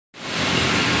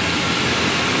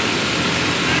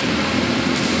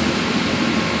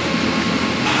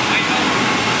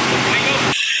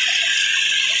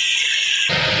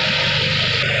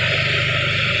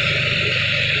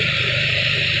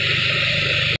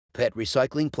PET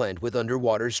recycling plant with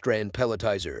underwater strand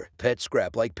pelletizer, PET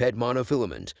scrap like PET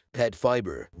monofilament, PET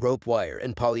fiber, rope wire,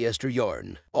 and polyester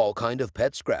yarn. All kind of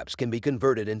PET scraps can be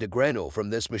converted into granule from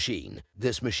this machine.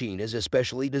 This machine is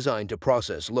especially designed to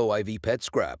process low IV PET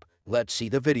scrap. Let's see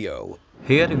the video.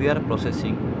 Here we are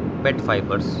processing PET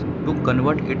fibers to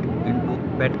convert it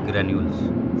into PET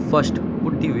granules. First,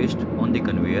 put the waste on the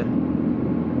conveyor.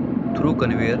 Through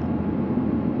conveyor,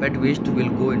 PET waste will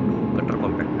go into cutter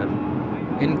compactor.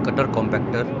 In cutter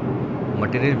compactor,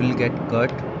 material will get cut,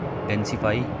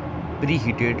 densify,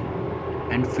 preheated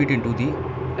and feed into the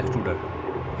extruder.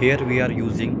 Here we are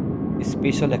using a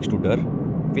special extruder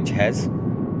which has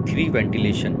 3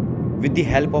 ventilation. With the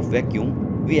help of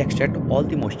vacuum, we extract all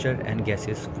the moisture and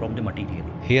gases from the material.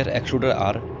 Here extruder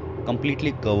are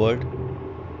completely covered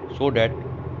so that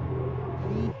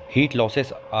heat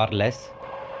losses are less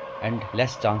and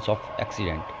less chance of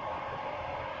accident.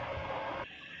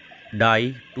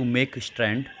 Die to make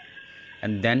strand,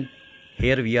 and then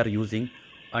here we are using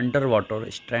underwater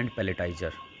strand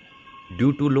pelletizer.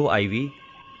 Due to low IV,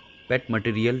 PET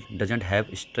material doesn't have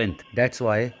strength. That's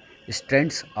why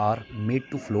strands are made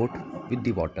to float with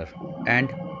the water and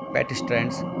PET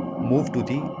strands move to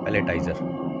the pelletizer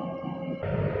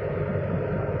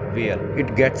where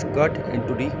it gets cut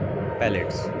into the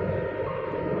pellets.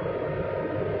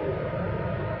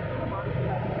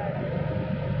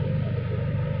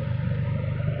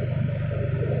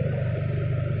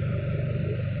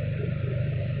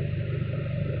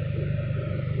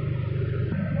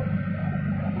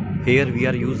 Here we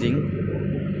are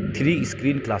using 3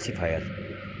 screen classifier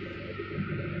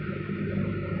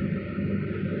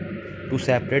to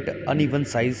separate uneven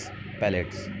size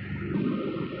pellets.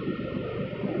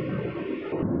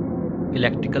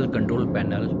 Electrical control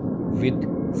panel with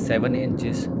 7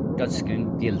 inches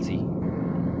touchscreen PLC.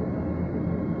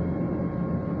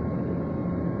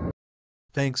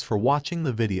 Thanks for watching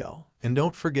the video, and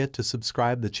don't forget to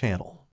subscribe the channel.